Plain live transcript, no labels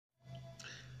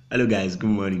Hello guys, good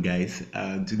morning guys.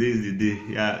 Today is the day.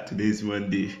 Yeah, today is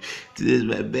Monday. Today is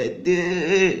my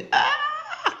birthday.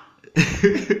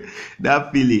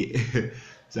 That feeling.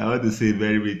 So I want to say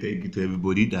very very thank you to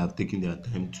everybody that have taken their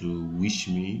time to wish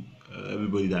me.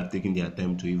 Everybody that have taken their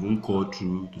time to even call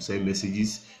through, to send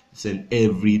messages, to send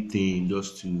everything,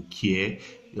 just to care,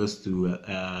 just to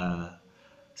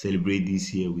celebrate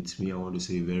this year with me. I want to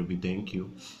say a very big thank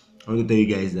you. I want to tell you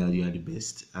guys that you are the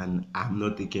best, and I'm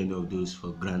not taking any of those for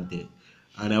granted.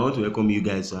 And I want to welcome you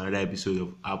guys to another episode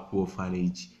of Apple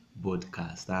Orphanage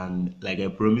podcast. And like I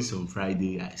promised on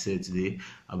Friday, I said today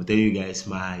I'll tell you guys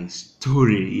my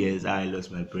story. Yes, how I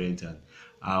lost my parents and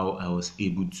how I was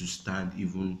able to stand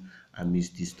even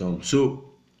amidst the storm.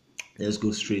 So let's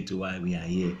go straight to why we are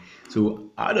here. So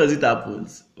how does it happen?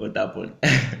 What happened?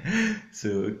 So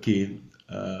okay,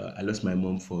 I lost my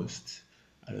mom first.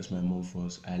 I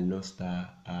lost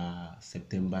her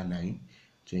September 9,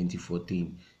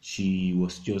 2014. She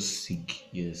was just sick,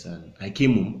 yes, and I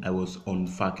came home. I was on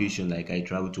vacation, like I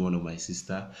traveled to one of my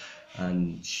sister,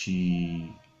 and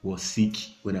she was sick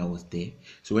when I was there.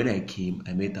 So when I came,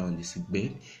 I met her on the sick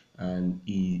bed, and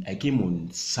I came on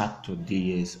Saturday.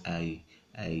 Yes, I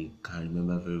can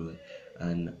remember very well.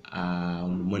 And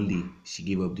on Monday, she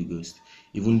gave up the ghost,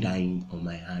 even dying on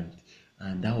my hand.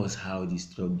 And that was how this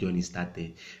journey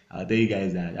started. I'll tell you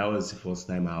guys that that was the first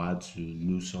time I had to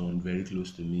lose someone very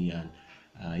close to me, and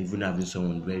even having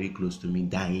someone very close to me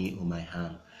dying on my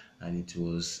hand, and it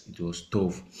was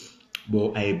tough.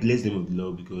 But I bless them with the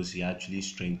Lord because He actually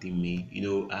strengthened me.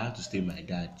 I had to stay with my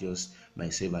dad, just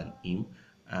myself and him,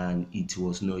 and it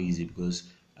was not easy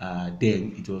because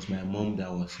then it was my mom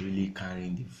that was really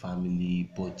carrying the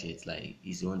family budget. Like,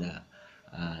 he's the one that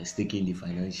is taking the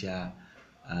financial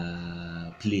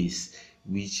place,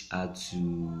 which had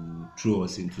to throw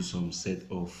us into some set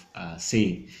of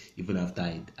saying even after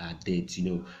I dead.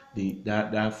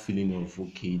 That feeling of,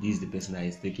 okay, this is the person that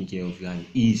is taking care of you, and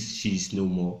she's no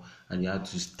more, and you had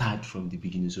to start from the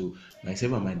beginning. So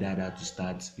myself and my dad had to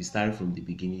start. We started from the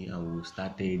beginning, and we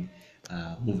started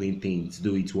moving things,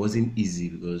 though it wasn't easy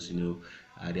because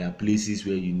there are places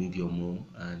where you need your mom,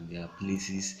 and there are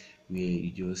places where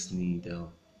you just need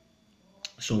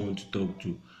someone to talk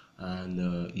to, and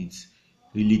it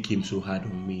really came so hard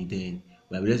on me then.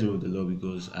 But I bless the of the Lord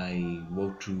because I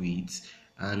walked through it,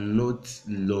 and not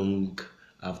long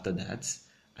after that,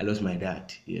 I lost my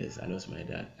dad. Yes, I lost my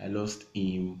dad. I lost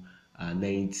him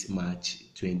 9th March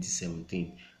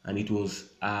 2017, and it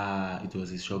was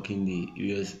a shocking day.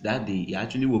 Because that day he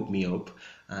actually woke me up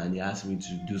and he asked me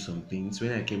to do some things.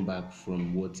 When I came back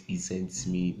from where he sent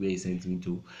me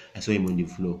to, I saw him on the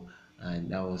floor, and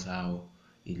that was how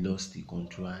he lost the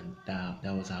control, and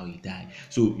that was how he died.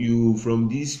 So you from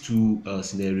these two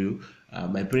scenario,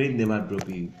 my parents never drop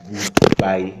a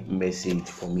goodbye message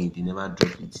for me. They never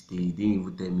drop it. They didn't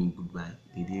even tell me goodbye.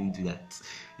 They didn't do that.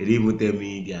 They didn't even tell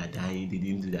me they are dying. They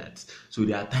didn't do that. So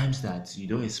there are times that you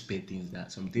don't expect things,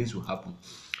 that some things will happen.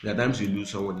 There are times you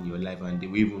lose someone in your life and they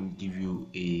will even give you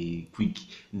a quick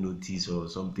notice or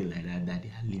something like that they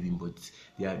are leaving, but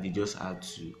they just have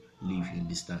to leave, you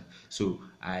understand. So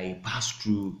I passed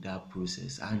through that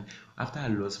process, and after I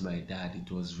lost my dad,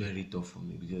 it was very tough for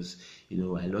me because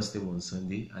I lost him on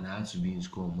Sunday and I had to be in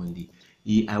school on Monday.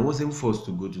 I wasn't forced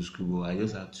to go to school, but I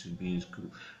just had to be in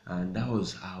school, and that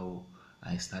was how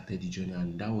I started the journey,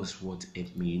 and that was what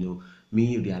helped me.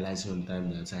 Me realizing on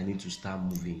time that I need to start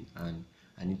moving, and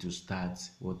I need to start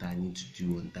what I need to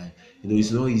do on time. It's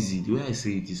not easy. The way I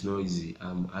say it is not easy.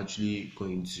 I'm actually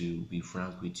going to be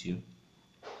frank with you.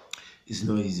 It's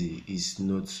not easy. It's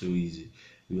not so easy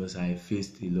because I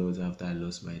faced a lot after I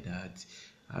lost my dad.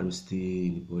 I had to stay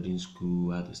in the boarding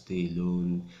school. I had to stay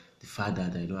alone. The fact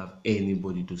that I don't have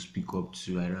anybody to speak up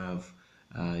to. I don't have,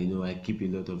 I keep a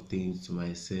lot of things to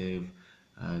myself,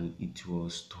 and it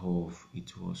was tough.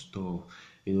 It was tough.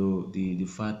 The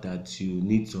fact that you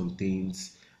need some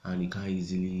things and you can't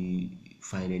easily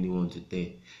find anyone to tell.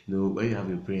 When you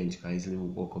have a parent, you can easily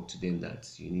walk up to them that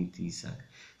you need this, and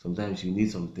sometimes you need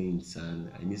some things,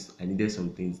 and I needed some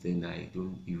things. Then I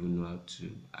don't even know how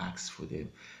to ask for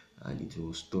them, and it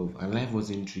was tough. And life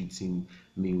wasn't treating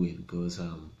me well because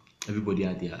everybody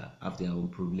have their own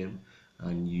problem,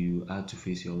 and you had to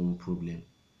face your own problem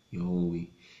your own way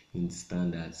in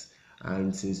standards.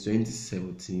 And since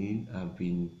 2017, I've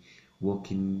been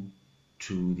working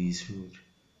through this road,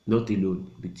 not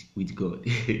alone, with God.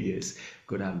 Yes,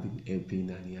 God has been helping,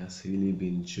 and He has really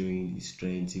been showing His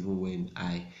strength even when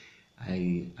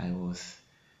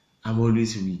I'm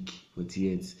always weak, but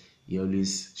yet He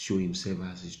always show Himself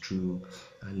as His true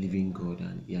and living God,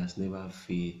 and He has never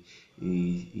failed.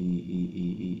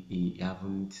 He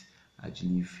haven't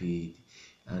actually fade.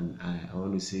 And I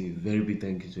want to say a very big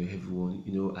thank you to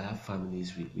everyone. I have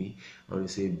families with me. I want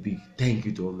to say a big thank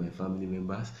you to all my family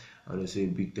members. I want to say a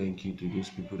big thank you to those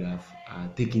people that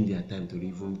have taken their time to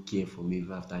even care for me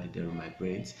even after the death of my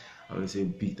parents. I want to say a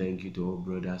big thank you to all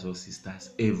brothers or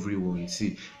sisters, everyone.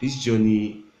 See, this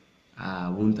journey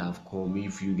won't have come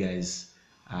if you guys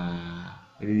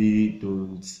really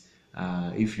don't,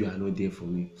 if you are not there for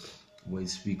me. But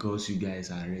it's because you guys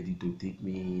are ready to take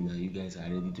me in, and you guys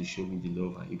are ready to show me the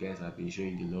love, and you guys have been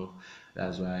showing the love.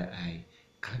 That's why I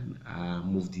can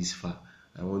move this far.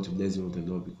 I want to bless you with the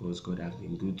Lord because God has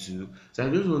been good too. So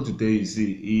I just want to tell you,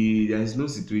 see, there is no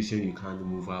situation you can't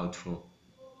move out from.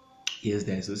 Yes,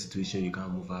 there is no situation you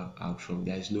can't move out from.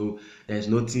 There is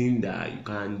nothing that you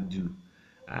can't do.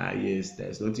 Yes, there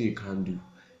is nothing you can't do.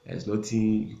 There's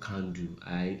nothing you can't do.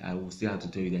 I will still have to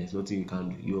tell you there is nothing you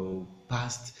can't do. Your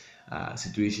past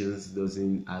situations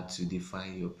doesn't have to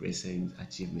define your present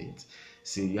achievement.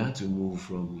 See, you have to move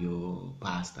from your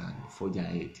past and forge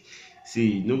ahead.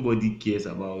 See, nobody cares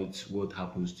about what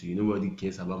happens to you. Nobody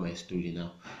cares about my story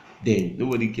now. Then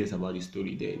nobody cares about the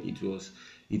story. Then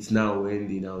it's now when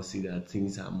they now see that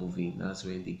things are moving. That's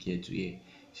when they care to hear.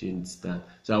 You understand?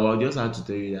 So I will just have to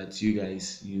tell you that you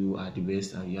guys, you are the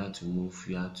best, and you have to move.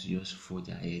 You have to just forge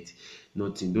ahead.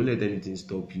 Nothing. Don't let anything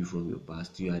stop you from your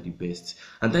past. You are the best.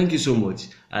 And thank you so much.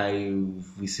 I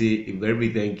will say a very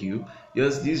big thank you.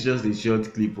 This is just a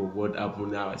short clip of what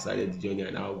happened now I started the journey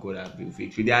and how God has been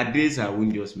faithful. There are days I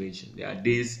won't just mention. There are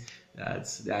days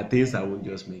there are things I won't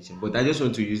just mention. But I just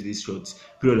want to use this short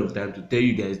period of time to tell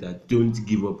you guys that don't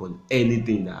give up on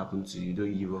anything that happens to you.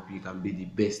 Don't give up. You can be the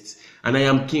best. And I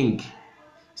am King.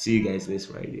 See you guys next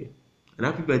Friday. And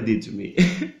happy birthday to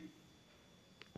me.